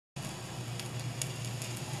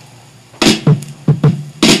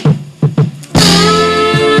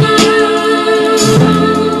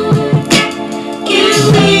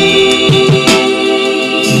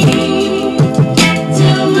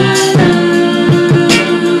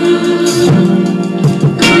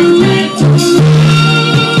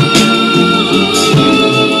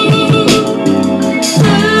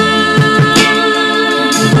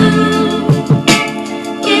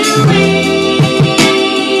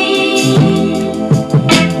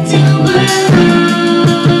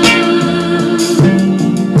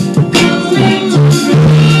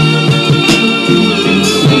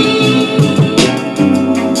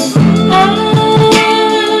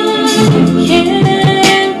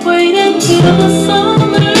of the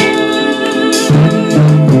summer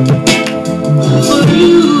for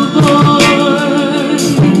you, boy.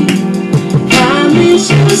 Promise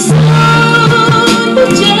you a song you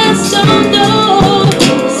just don't know,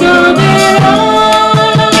 so that I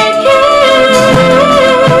can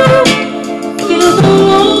feel the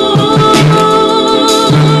warmth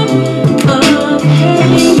of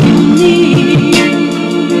pain you need.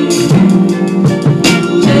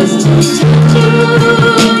 Just to touch you,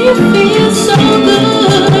 you feel so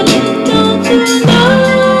good, don't you know?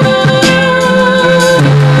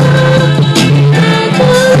 Like a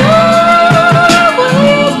love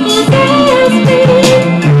always possess me.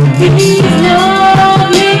 Please love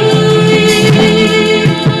me.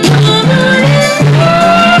 Come on and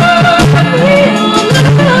love me,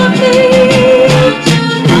 love me. Don't you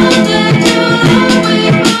know that you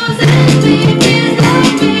always possess me? Please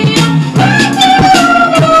love me, love me,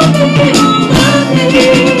 love me, love me.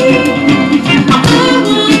 I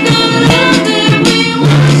want the love that we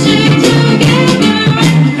once shared together,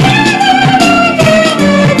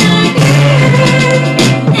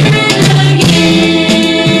 again and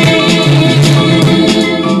again and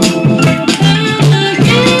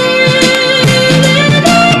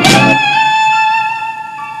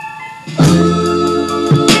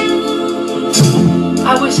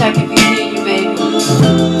I wish I could be near you, baby.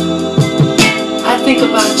 I think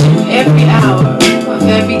about you every hour of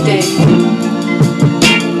every day.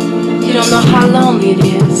 You don't know how lonely it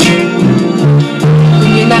is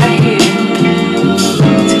when you're not here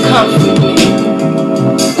to comfort me.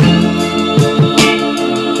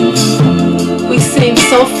 We seem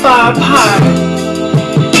so far apart,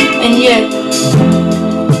 and yet